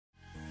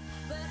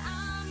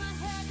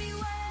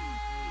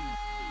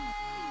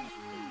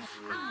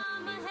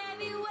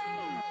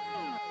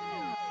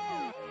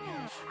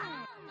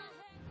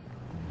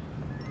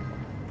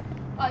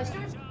Oh, let's do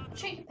a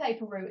cheeky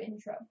paper route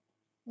intro.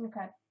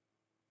 Okay.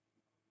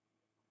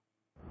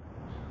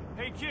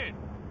 Hey kid,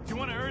 do you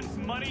want to earn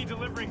some money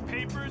delivering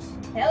papers?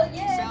 Hell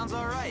yeah! Sounds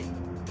alright.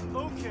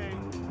 Okay,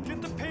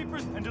 get the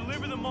papers and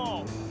deliver them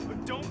all,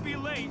 but don't be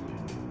late.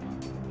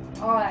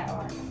 Alright.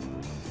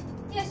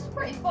 Yeah, this is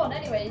pretty fun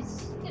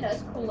anyways. You know,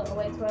 it's a cool little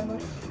way to earn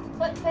money.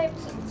 Collect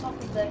papers at the top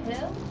of the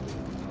hill.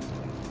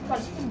 God,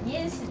 it's been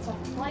years since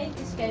I've played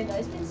this game though.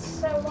 It's been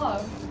so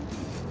long.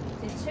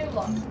 It's been too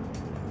long.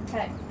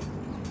 Okay.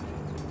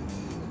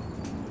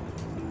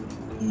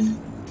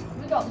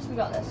 We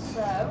got this.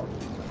 So,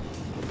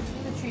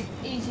 literally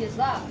easy as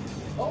that.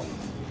 Oh.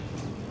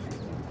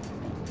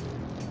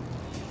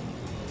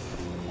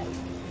 Okay.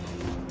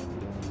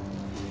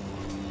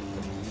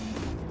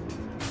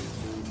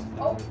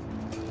 Oh.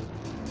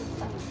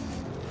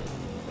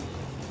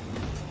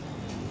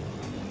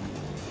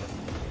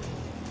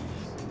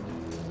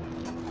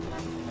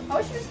 I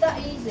wish it was that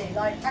easy.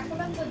 Like, I can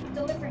remember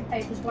delivering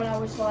papers when I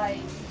was like,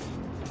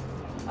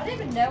 I don't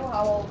even know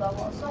how old I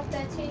was, like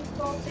 13,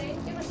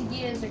 14. It was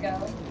years ago,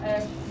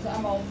 because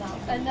I'm old now.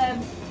 And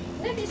then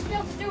used to be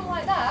able to do it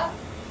like that.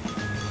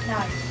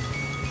 Nice.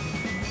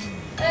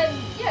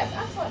 Yeah,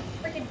 that's like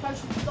freaking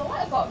potion to the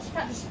letterbox. You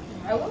can't just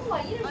throw them.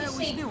 Like, you know, you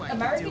see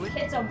American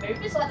kids on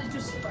movies, like, they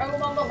just throw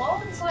them on the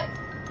lawn. It's like,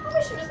 I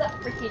wish it was that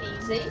freaking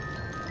easy.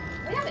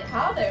 We have it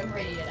hard over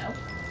here, you know.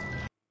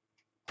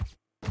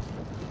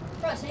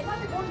 Right, so you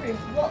might be wondering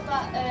what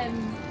that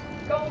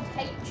gold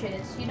H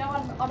is. You know,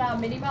 on our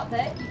mini-map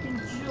there, you can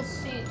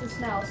just see it just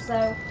now.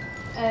 So,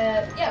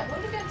 yeah, we're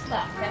going to go to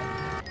that, okay?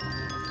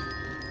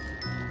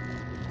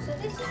 So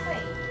this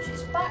H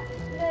is back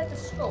near the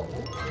skull,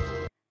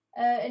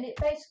 and it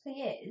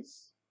basically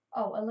is...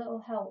 Oh, a little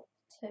help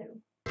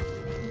too.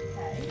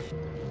 Okay.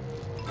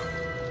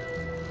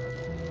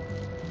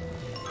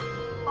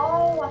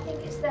 Oh, I think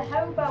it's the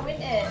hobo,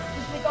 isn't it?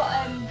 Because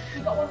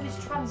we got one of his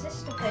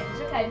transistor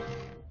things. Okay.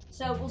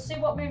 So we'll see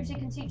what moves he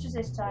can teach us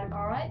this time,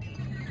 alright?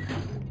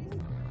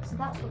 So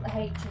that's what the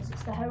H is,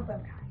 it's the hobo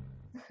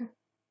guy.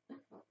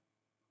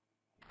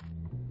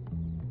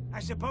 I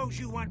suppose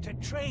you want to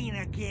train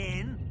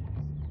again?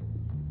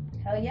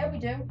 Hell yeah, we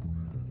do.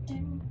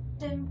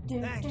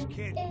 Thanks,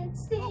 kid.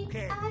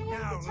 Okay,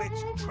 now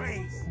let's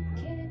train.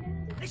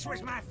 This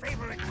was my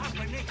favorite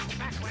combination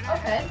back when I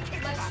Okay,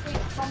 let's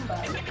sweep combo.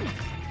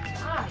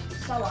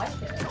 Nice, I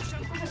like it.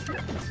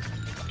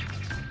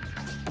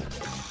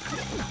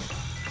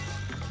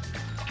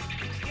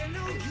 You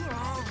know you're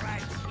all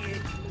right,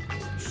 kid.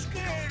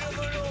 Scared of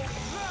an old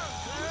drunk,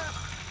 huh?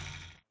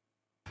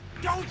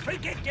 Don't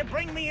forget to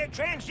bring me a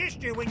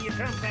transistor when you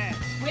come back.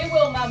 We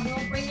will, man.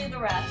 We'll bring you the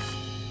rest.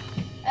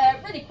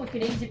 Really quick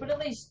and easy, but at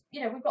least,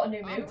 you know, we've got a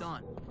new move.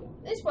 Done.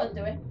 It's worth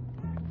doing.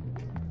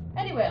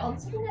 Anyway, on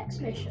to the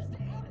next mission.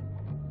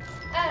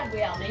 And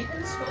we are leaving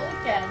the school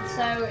again.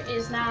 So it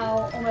is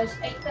now almost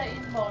 8:30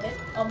 in the morning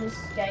on this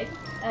game.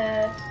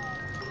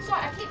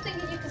 Sorry, I keep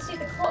thinking you can see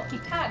the clock. You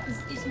can't,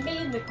 because it's me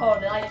in the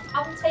corner.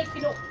 I'm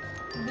taking up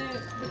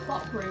the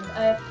clock room.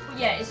 But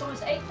yeah, it's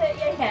almost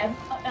 8:30 AM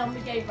on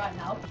the game right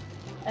now.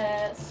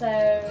 So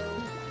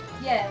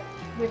yeah,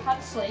 we've had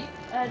a sleep,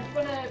 and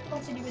we're gonna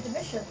continue with the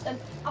mission. And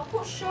I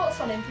put shorts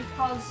on him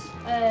because,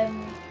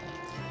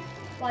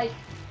 like,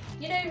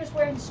 you know, he was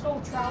wearing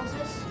school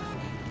trousers.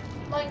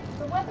 Like,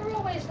 the weather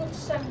always looks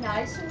so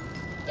nice, and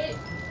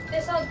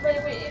it sounds really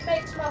weird. It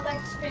makes my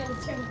legs feel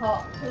too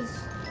hot because,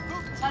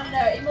 I don't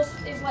know,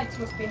 his legs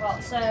must be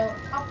hot, so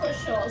I put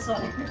shorts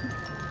on him.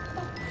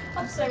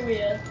 I'm so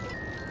weird.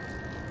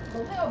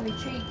 Look at me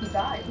cheeky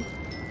bag.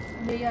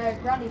 The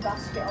granny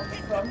basket on the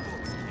front.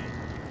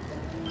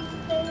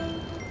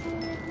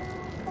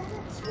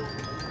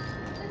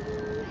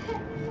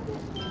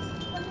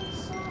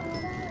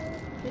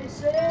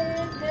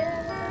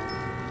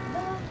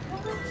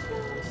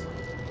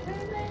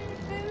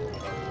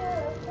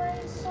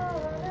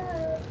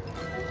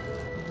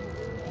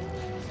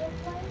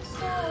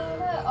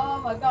 Oh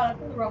my god, I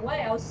flew the wrong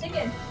way, I was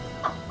singing.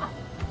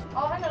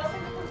 Oh, hang on, I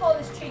think I can follow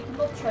this cheeky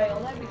love trail.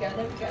 There we go,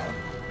 there we go.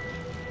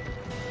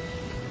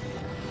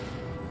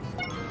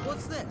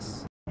 What's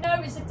this?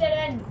 No, it's a dead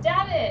end,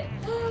 damn it!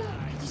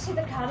 Did you see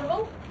the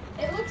carnival?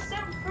 It looks so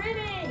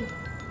pretty!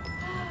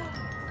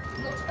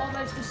 It looks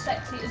almost as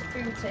sexy as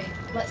Booty.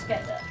 Let's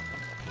get there.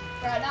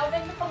 Right, now we're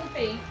ending up on the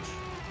beach.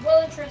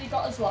 Well and truly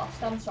got us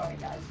lost, I'm sorry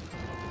guys.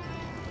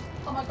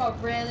 Oh my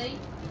god, really?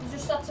 You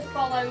just have to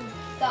follow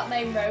that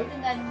main road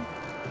and then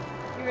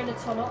you're in a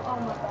tunnel? Oh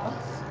my god.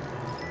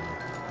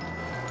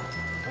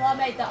 Well, I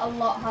made that a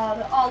lot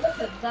harder. Oh, look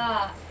at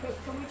that.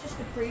 Can we just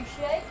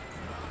appreciate?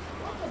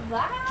 Look at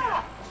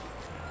that.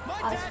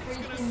 That's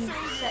freaking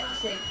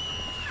sexy.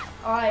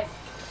 Alright.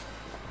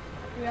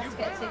 We have to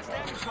get a ticket.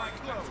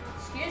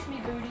 Excuse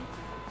me, booty.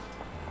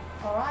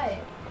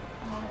 Alright.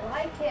 I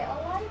like it, I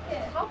like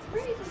it. How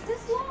pretty does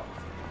this look?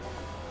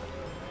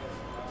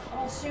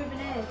 Oh,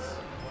 souvenirs.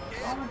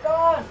 Oh my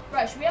god.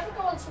 Right, should we ever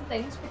go on some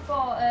things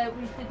before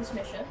we do this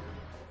mission?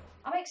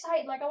 I'm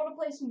excited, like I want to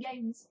play some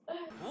games.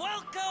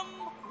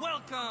 Welcome,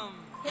 welcome.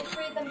 Hit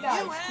 3 of them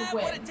guys you have to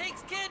win. what it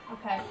takes, kid.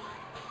 Okay.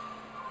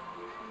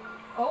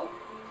 Oh.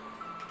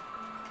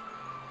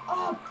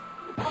 Oh,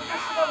 I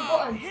pressed the wrong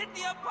button.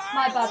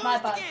 My bad, my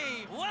bad.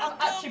 I'm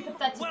actually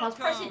pathetic. I was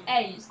pressing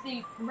A. It's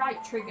the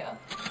right trigger.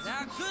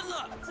 Now, good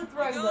luck. To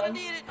throw them.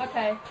 Need it.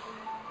 Okay.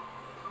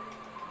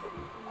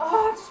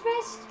 Oh, I just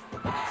missed.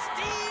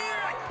 Steer.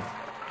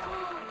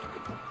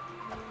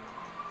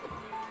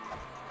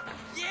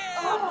 Yeah,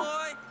 Oh,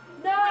 boy.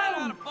 no. Ran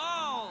out of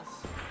balls.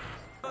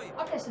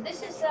 Okay, so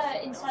this is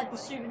inside the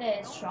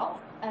souvenirs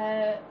shop.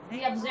 We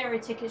have 0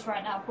 tickets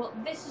right now, but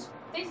these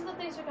are the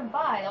things we can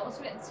buy. Like, once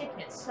we get the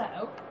tickets,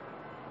 so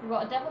we've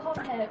got a devil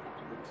horn hairband,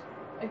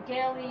 a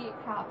girly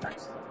carpet,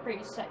 that's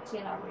pretty sexy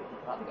in our room.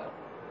 There we go.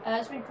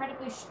 It's an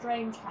incredibly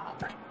strange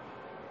hat.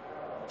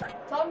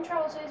 Clown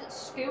trousers,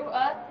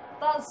 scooter.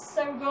 That's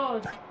so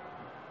good.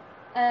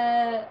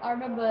 I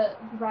remember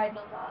riding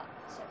on that.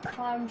 So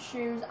clown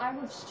shoes,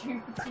 I'm with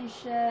stupid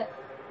t-shirt,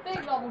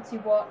 big novelty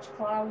watch,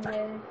 clown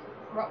wig,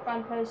 rock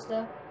band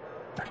poster,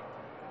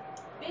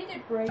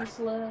 beaded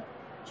bracelet,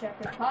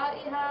 checkered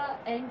party hat,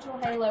 angel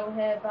halo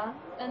hairband,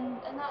 and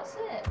that's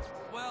it.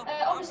 Well,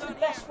 obviously the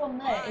best one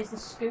there is the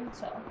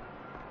scooter.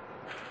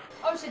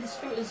 Obviously the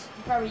scooter's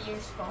very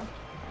useful.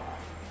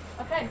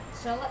 Okay,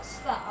 so let's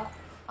start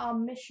our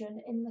mission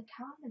in the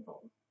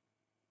carnival.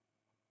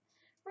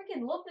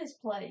 Freaking love this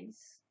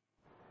place.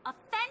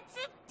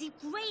 Offensive,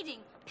 degrading,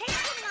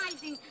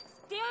 patronizing,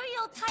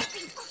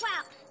 stereotyping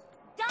crap.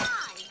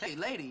 Die! Hey,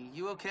 lady,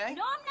 you okay?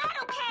 No, I'm not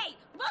okay.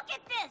 Look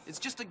at this. It's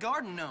just a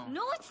garden gnome.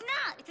 No, it's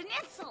not. It's an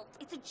insult.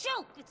 It's a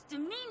joke. It's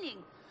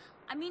demeaning.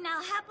 I mean,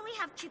 I'll happily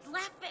have kids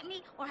laugh at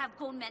me or have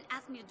grown men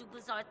ask me to do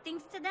bizarre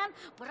things to them,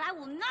 but I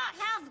will not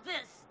have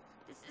this.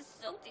 This is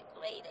so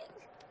degrading.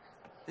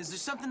 Is there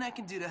something I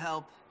can do to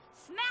help?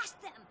 Smash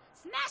them!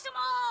 Smash them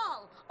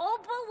all!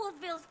 Old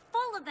Bullwoodville's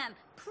full of them.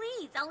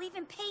 Please, I'll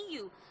even pay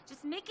you.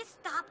 Just make it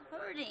stop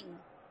hurting.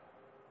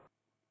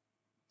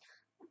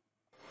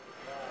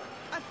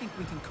 I think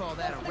we can call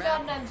that a The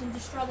wrap. garden gnomes and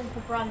destroy them for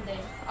brandy.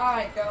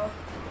 Alright, go.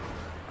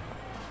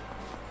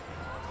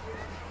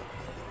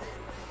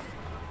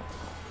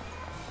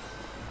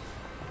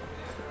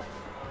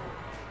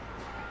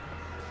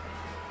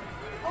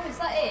 Oh, is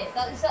that it?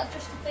 Is that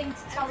just a thing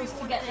to tell us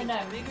to get the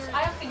gnomes?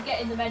 I have been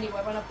getting them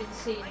anyway when I've been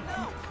seeing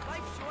them.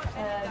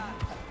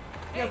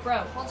 Yo,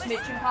 bro, want some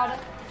itching powder?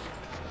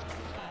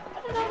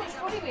 I don't know how much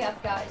money we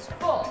have, guys,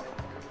 but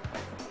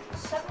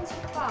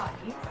 75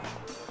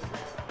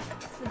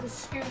 for the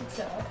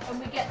scooter, and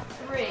we get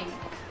 3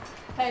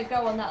 per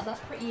go on that.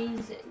 That's pretty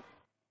easy,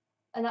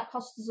 and that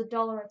costs us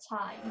 $1 a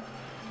time.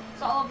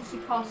 So that'll obviously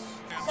cost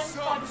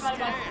 75 divided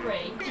by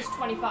 3 is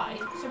 25.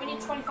 So we need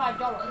 $25.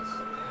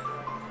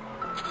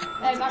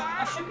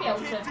 I should be able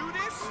to hit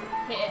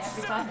it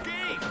every time. There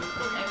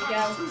we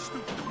go.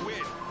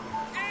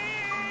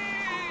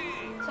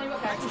 Tell you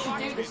what, guys, we should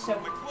do this so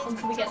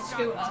until we get the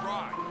scooter.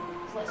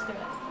 So let's do it.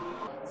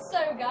 So,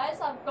 guys,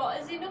 I've got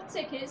us enough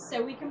tickets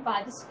so we can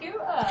buy the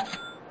scooter.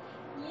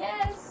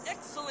 Yes!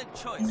 Excellent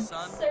choice,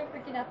 son. So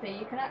freaking happy.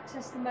 You can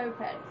access the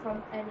moped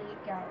from any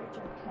garage,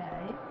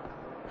 okay?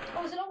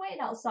 Oh, is it not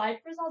waiting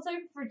outside for us? I was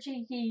hoping for a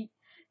cheeky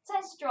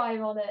test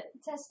drive on it.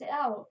 Test it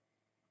out.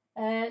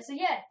 So,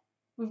 yeah.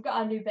 We've got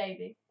our new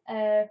baby.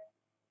 What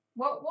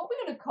are we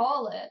going to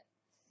call it?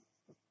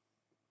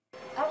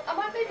 I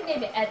might maybe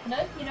name it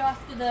Edna, you know,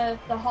 after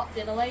the hot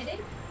dinner lady,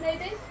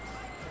 maybe?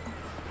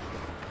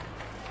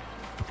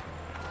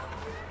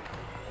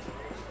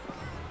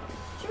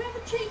 Should we have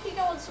a cheeky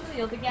go on some of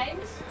the other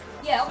games?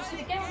 Yeah, obviously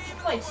the game we just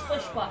played,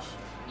 Splish Splash.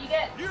 You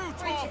get 3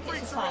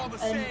 tickets a time,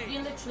 and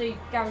you're literally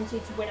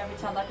guaranteed to win every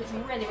time. Like, it's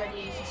really,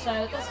 really easy.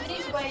 So that's an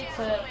easy way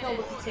to build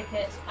up the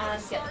tickets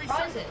and get the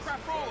prizes.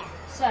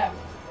 So,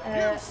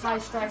 High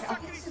Strike, I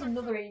think this is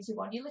another easy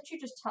one. You literally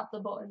just tap the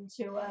button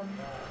to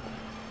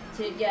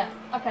yeah,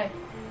 okay.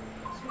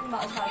 So we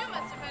might as well.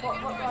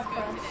 What do I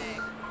press?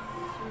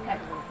 Okay.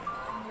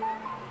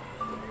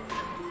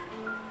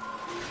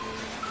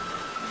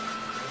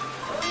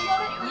 Oh, we got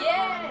it?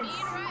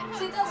 Yes!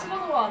 See, that's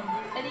another one.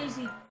 An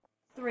easy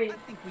 3. I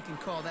think we can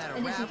call that a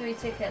An easy wrap. 3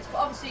 tickets. But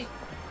obviously,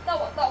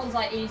 that one's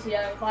like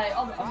easier. Like,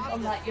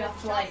 on that, you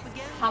have to like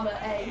hammer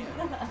A.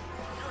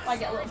 I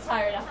get a little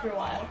tired after a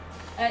while.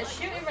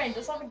 Shooting range,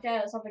 let's have a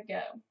go,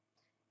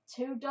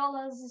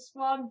 $2 this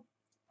one.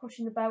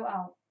 Pushing the boat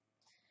out.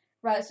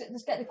 Right, so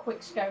let's get the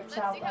quick scopes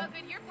out then.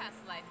 Good your past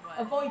life was.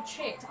 Avoid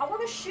chicks. I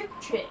want to shoot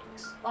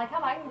chicks. Like,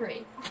 I'm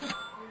angry.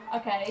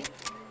 Okay.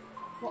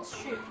 What's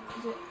shoot?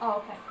 Is it?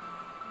 Oh, okay.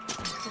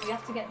 So we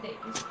have to get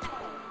these.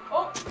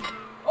 Oh!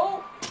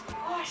 Oh!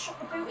 Oh, I shot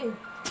the boot in.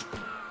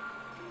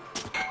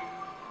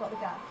 Got the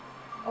guy.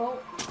 Oh,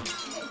 I'm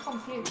getting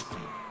confused.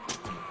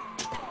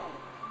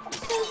 I'm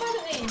so bad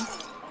at these.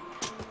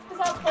 Because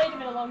I haven't played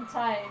them in a long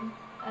time.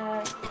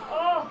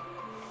 Oh!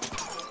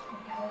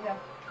 Okay, there we go.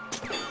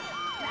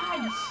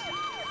 Nice!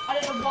 I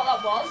don't know what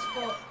that was,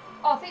 but...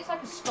 Oh, I think it's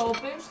like a score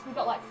boost. We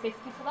got like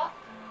 50 for that.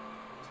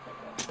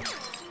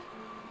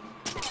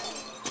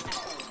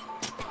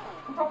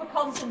 I'm probably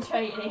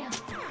concentrating here.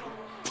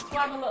 That's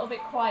why I'm a little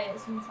bit quiet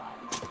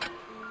sometimes.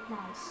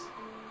 Nice.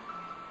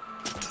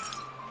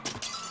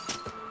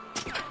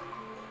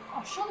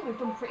 Oh shit! surely we've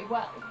done pretty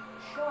well.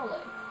 Surely.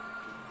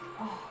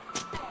 Oh.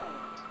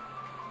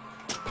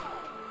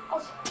 I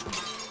was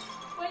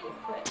waiting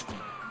for it.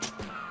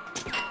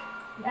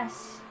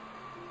 Yes.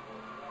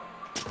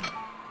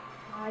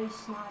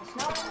 Nice, nice,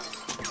 nice.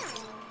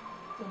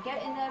 We're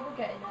getting there, we're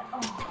getting there. Oh,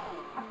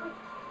 I could...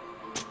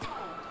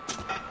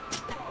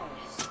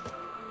 Yes.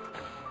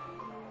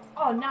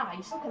 Oh,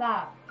 nice, look at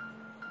that.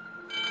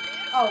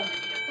 Oh,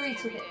 3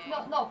 tickets.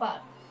 Not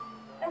bad.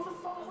 Over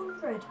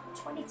 400.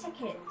 20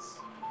 tickets.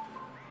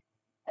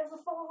 Over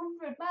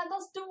 400. Man,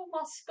 that's double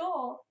my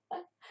score.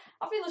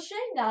 I feel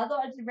ashamed now. I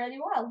thought I did really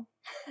well.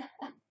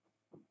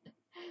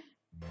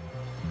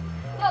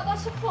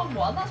 That's a fun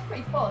one. That's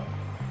pretty fun.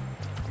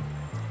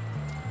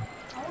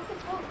 I wonder if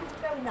people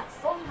go in that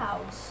fun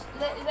house.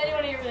 Is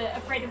anyone here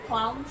afraid of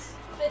clowns?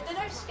 They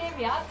don't scare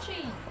me,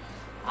 actually.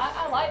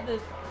 I like the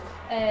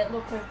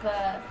look of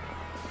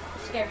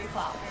scary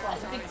clowns, like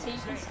the big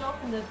teeth and stuff,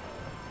 and the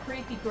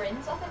creepy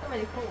grins. I think they're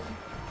really cool.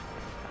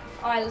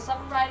 Alright, let's have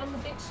a ride on the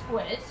big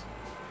squid.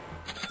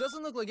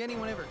 Doesn't look like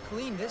anyone ever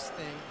cleaned this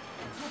thing.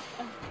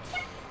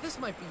 This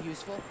might be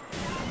useful.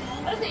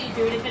 I don't think you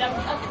do anything. I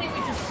think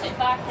we just sit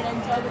back and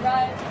enjoy the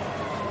ride.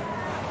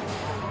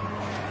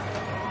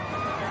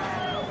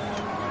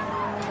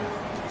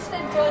 Just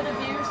enjoy the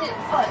views.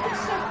 Oh, it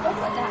looks so good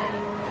at night.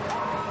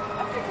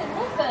 I freaking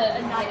love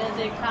a night at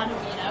the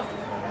Carnival, you know.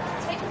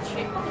 Take a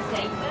trip on a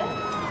date there.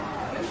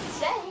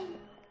 Insane.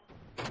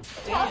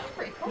 Damn, That's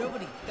pretty cool.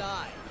 nobody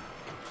died.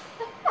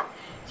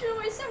 Do you know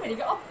what he said when he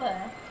got off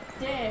there?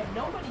 Damn,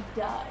 nobody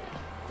died.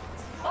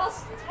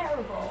 That's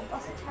terrible.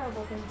 That's a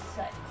terrible thing to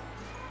say.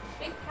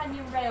 Big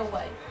Canyon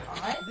Railway,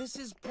 alright? This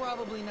is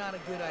probably not a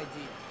good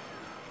idea.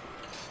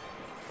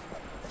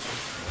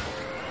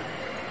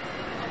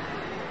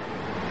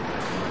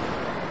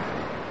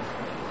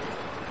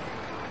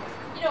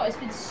 You know, it's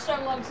been so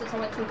long since I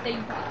went to a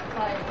theme park.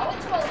 Like, I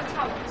went to Alton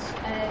Towers,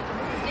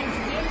 it was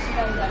years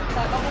ago though, because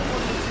like, my mum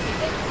wanted to be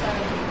big, so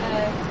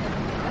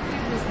I think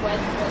it was when,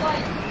 but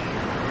like,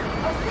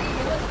 I was pretty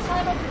good at the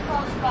time. I think I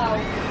was about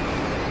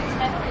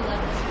 10 or 11,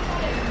 I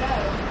don't even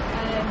know.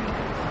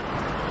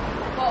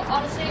 But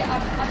honestly,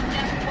 I've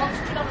never once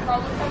been on a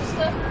roller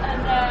coaster,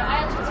 and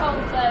I actually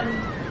told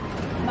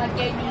my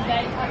gaming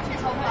babe,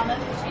 told Hannah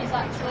that she's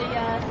actually,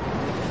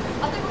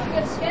 I think we're going to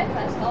go to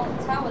Scarefest at Alton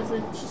Towers,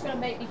 and she's going to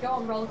make me go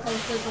on roller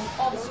coasters and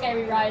all the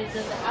scary rides,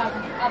 and I'm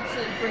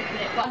absolutely bricking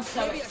it, but I'm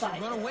so Maybe excited. I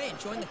should run away and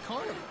join the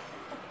carnival.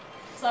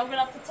 So I'm going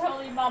to have to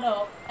totally man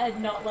up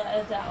and not let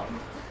her down.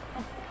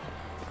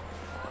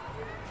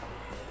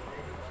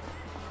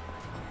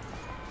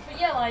 But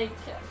yeah, like,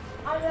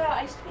 I don't know,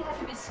 I used to be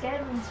a bit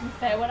scared of them, to be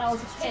fair, when I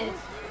was a kid.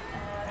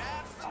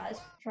 Right,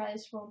 let's try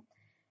this one.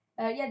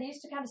 Yeah, they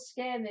used to kind of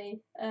scare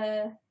me.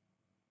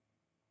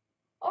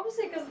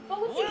 Obviously, because they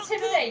look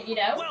intimidating, you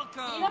know? You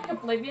know, like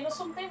Oblivion or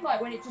something,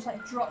 like when it just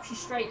like drops you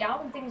straight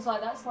down and things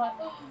like that. It's like,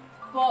 oh.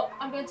 But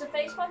I'm going to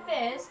face my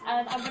fears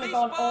and I'm going to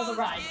go on all the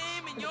rides.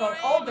 I'm going to go on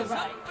all the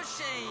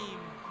rides.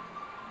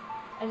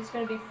 And it's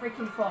going to be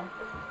freaking fun.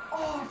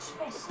 Oh, I just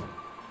missed.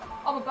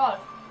 Oh my god.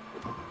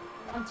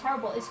 I'm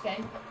terrible at this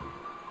game.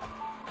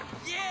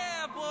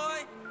 Yeah,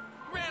 boy!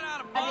 Ran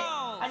out of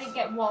balls! I didn't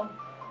get one.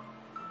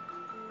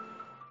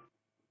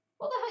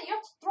 What the hell? You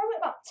have to throw it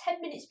about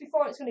 10 minutes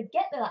before it's going to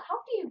get there. Like, how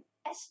do you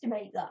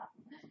estimate that?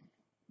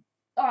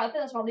 Alright, I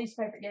think that's my least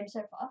favourite game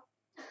so far.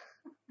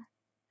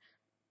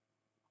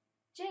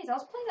 Jeez, I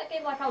was playing that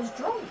game like I was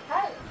drunk.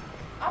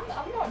 I'm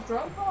not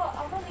drunk.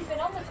 I've only been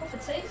on a cup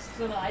of tea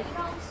tonight, you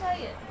know what I'm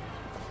saying?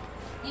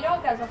 You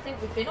know, guys, I think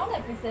we've been on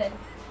everything.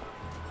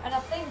 And I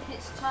think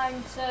it's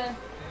time to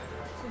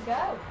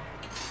go.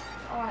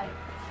 Alright.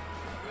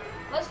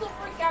 Let's look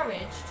for a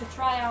garage to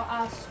try out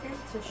our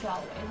scooter,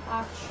 shall we?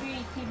 Our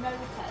cheeky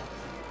moped.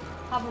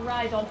 Have a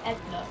ride on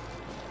Edna.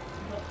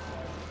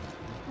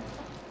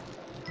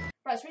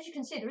 Right, so as you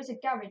can see, there is a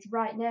garage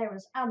right near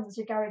us, and there's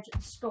a garage at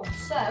the school.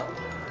 So,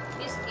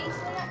 it's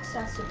easily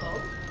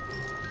accessible.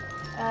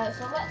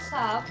 So let's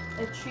have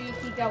a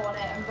cheeky go on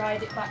it and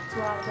ride it back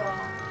to our door.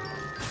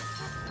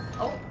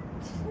 Oh.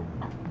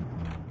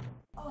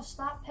 Oh,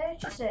 start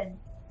purchasing.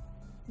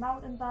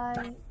 Mountain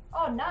bike.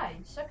 Oh,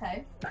 nice.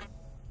 Okay.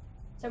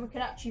 So we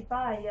can actually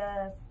buy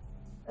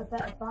a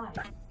better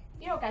bike.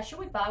 You know, guys, should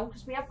we buy?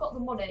 Because we have got the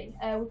money.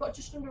 We've got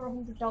just under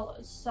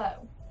 $100.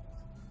 So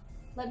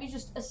let me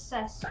just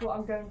assess what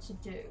I'm going to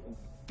do.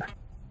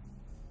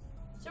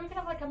 So we can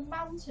have like a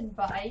mountain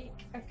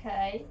bike,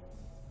 okay,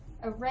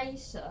 a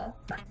racer,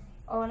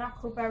 or an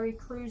Aquaberry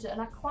cruiser.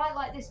 And I quite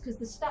like this because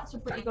the stats are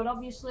pretty good.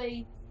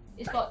 Obviously,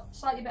 it's got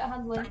slightly better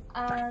handling,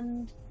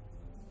 and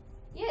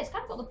yeah, it's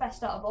kind of got the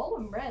best out of all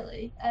of them,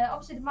 really.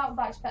 Obviously, the mountain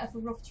bike's better for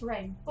rough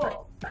terrain,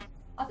 but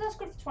I think that's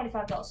good for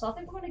 $25, so I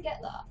think we're going to get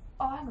that.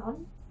 Oh, hang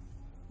on.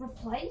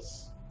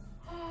 Replace?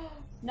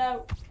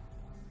 No.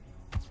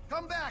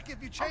 Come back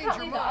if you I change can't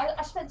your leave mind. that.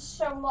 I spent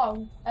so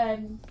long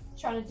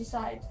trying to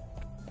decide.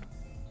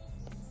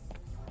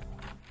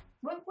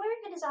 Where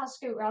even is our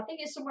scooter? I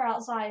think it's somewhere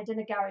outside in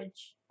a garage.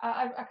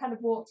 I kind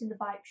of walked in the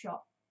bike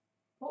shop.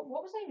 What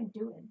was I even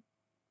doing?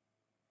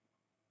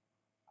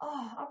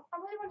 I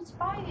really wanted to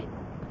buy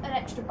an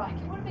extra bike.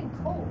 It would have been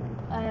cool.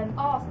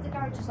 I think the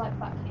garage is like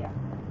back here.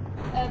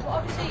 But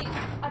obviously,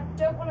 I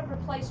don't want to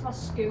replace my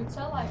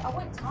scooter. Like, I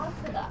won't time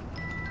for that.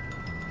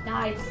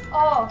 Nice.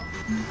 Oh,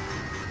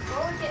 we're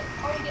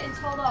already getting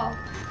told off.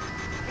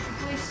 If the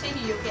police see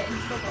you, you'll get in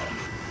trouble.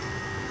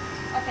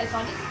 Okay, so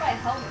I need to buy a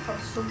helmet from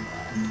somewhere.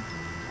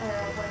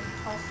 When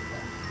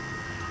possible.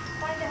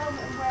 Find a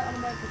helmet and wear it on a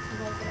motor to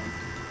log in.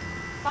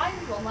 Find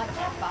one, like,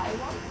 can I buy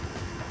one?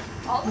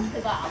 Oh, look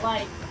at that,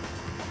 like,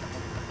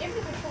 even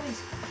if the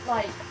police,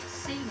 like,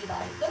 see me,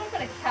 like, they're not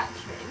gonna catch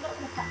me. They're not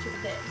gonna catch me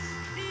with this.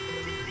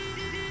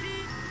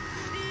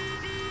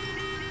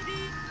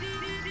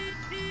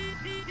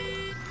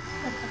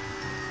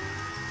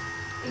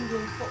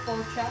 England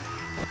football champ.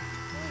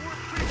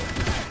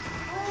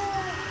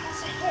 Oh,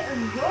 that's a hit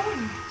and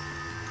run.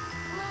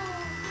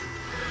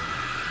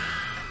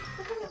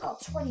 We've only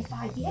got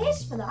 25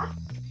 years for that.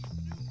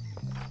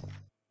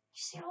 You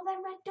see all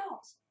them red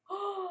dots?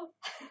 Oh,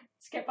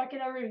 let's get back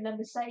in our room, then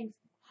we're safe.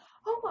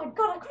 Oh my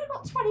god, I could have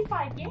got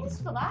 25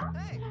 years for that.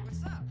 Hey,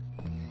 what's up?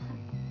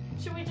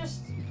 Should we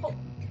just put,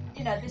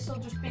 you know, this will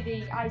just be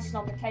the icing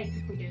on the cake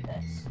if we do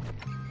this.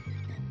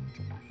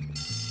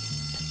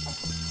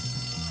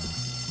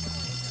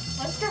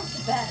 Let's go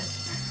to bed.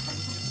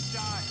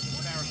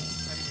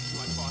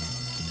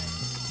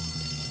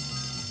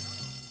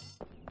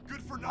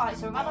 Good for nothing. Alright,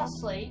 so we've had our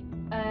sleep.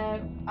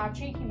 Our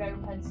cheeky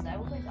mopeds there.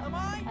 We'll leave that. Am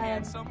I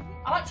handsome?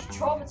 I'm actually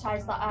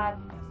traumatised that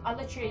I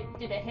literally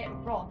did a hit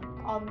and run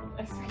on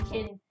a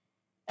freaking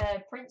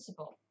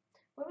principal.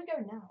 Where we go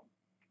now?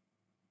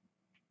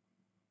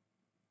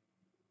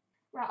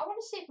 Right, I want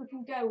to see if we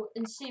can go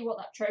and see what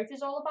that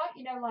trophy's all about.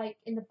 You know, like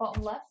in the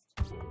bottom left.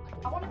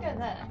 I want to go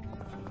there.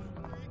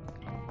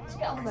 Let's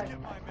get on the road.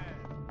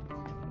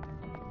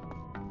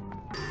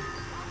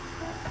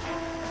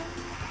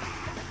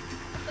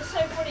 It's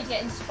so funny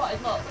getting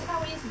spotted. Look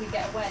how easy we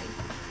get away.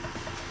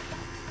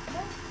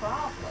 No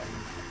problem.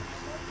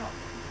 No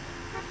problem.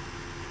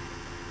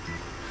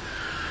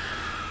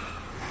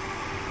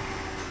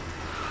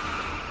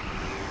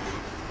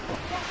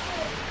 You have to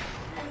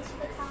enter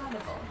the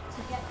carnival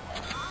to get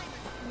there.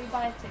 Can we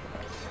buy a ticket?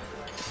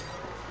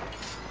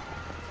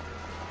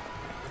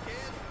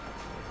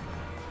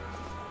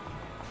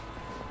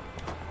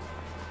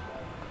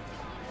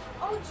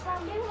 Oh, it's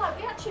round here. Like,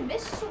 we actually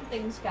missed some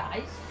things,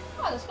 guys.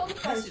 Oh, let's go on the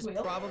Ferris This is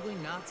wheel. probably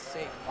not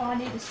safe. Oh, I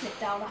need to sit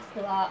down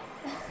after that.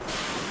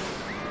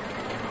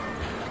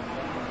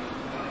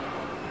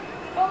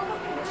 Oh,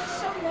 look, it was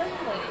so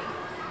lonely.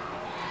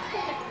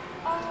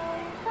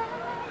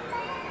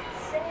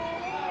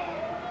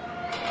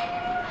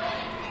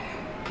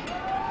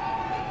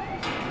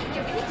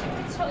 Yeah, we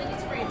totally need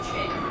to bring a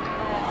chick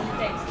on the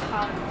dates to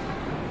Carnival.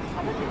 I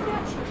don't think we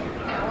actually did, you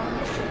know, on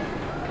this one.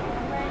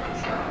 I'm very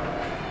sure.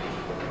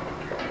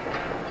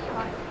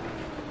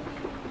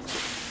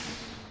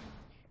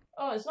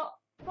 Oh, it's not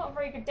a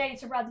very good day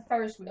to ride the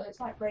Ferris wheel. It's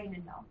like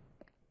raining now.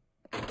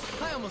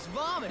 I almost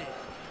vomited.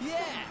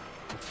 Yeah.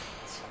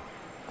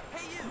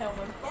 Hey, you. No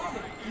one's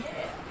vomiting.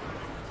 Yeah.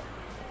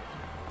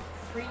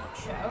 Freak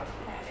show.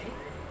 Okay.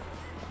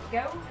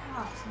 Go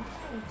past.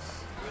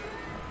 Nice.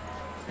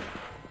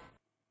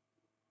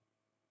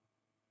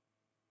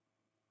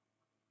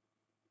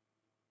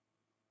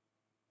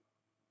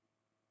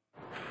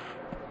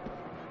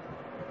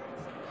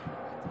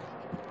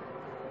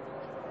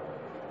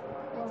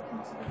 Welcome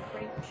to the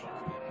freak show.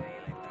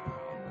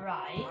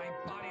 Right. My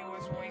body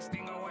was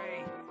wasting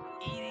away,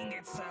 eating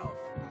itself.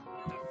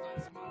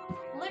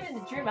 Living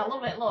the dream. I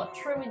love it. Look,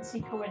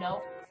 truancy coming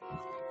up.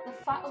 The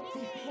fat,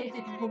 ugly,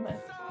 bearded woman.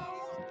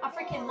 I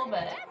freaking love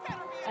it.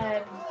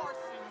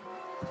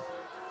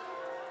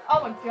 Oh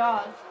my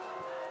god.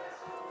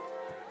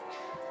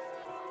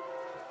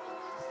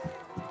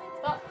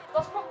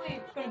 That's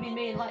probably going to be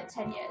me in like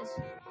 10 years.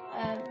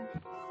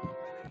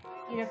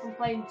 You know, from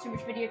playing too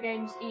much video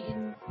games,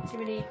 eating too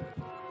many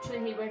chili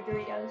heat wave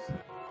Doritos.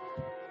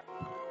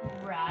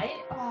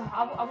 Right. Oh,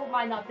 I wouldn't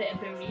mind that bit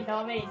of booty, you know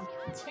what I mean?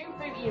 2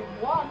 booty in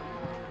 1.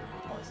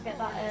 Oh, let's get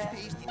that.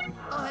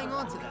 I'll hang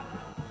on to that.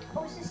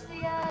 Oh, is this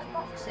the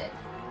boxing?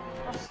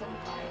 Wrestling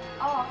fight?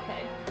 Oh,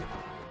 okay.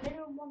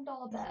 Minimum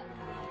 $1 bet.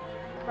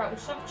 Right, we'll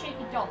just have a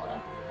cheeky dollar.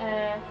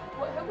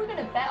 Who are we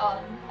gonna bet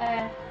on?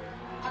 I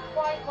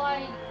quite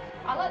like.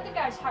 I like the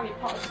guy's Harry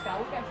Potter style.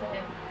 We'll go for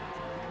him.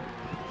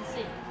 Let's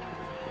see.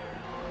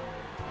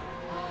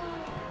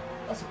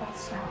 That's a bad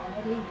start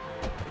already.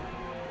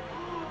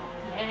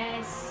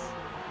 Yes.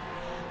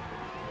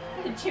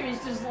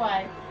 Jimmy's just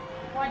like,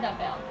 why not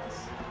bet on this?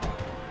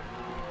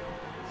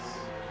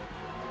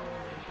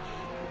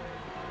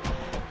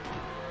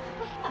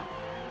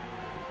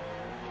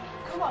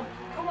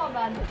 Come on,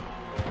 man.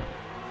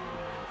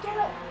 Get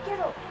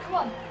up, come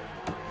on.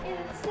 In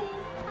the sea,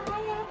 I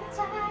am the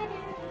tide.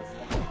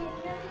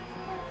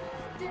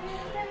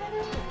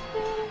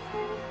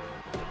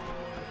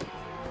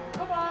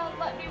 Come on,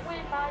 let me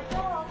win my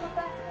door on the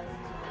back.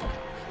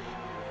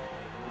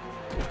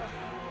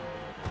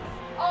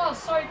 Oh,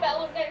 sorry, better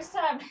luck next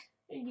time.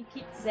 You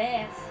keep his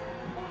ass.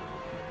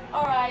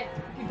 Alright,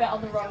 be bet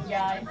on the wrong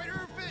guy.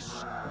 Fish.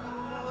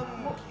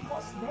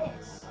 What's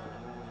this?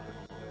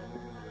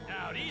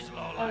 Now these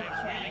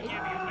lowlifes really Okay. give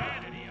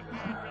humanity a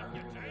bad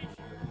reputation.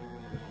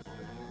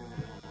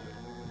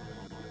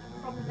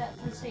 From the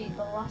depth of the sea,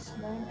 the last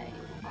mermaid.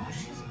 Oh,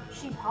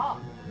 she's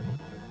hot.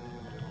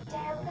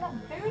 Damn, look at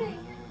that booty.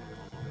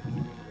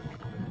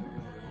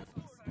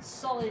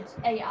 Solid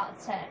 8 out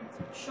of 10.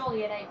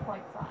 Surely an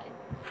 8.5.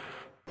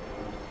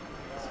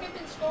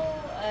 Skipping school,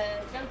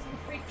 go to the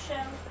freak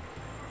show.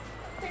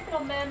 Creeping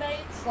on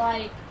mermaids,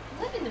 like,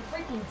 living the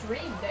freaking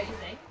dream, don't you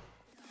think?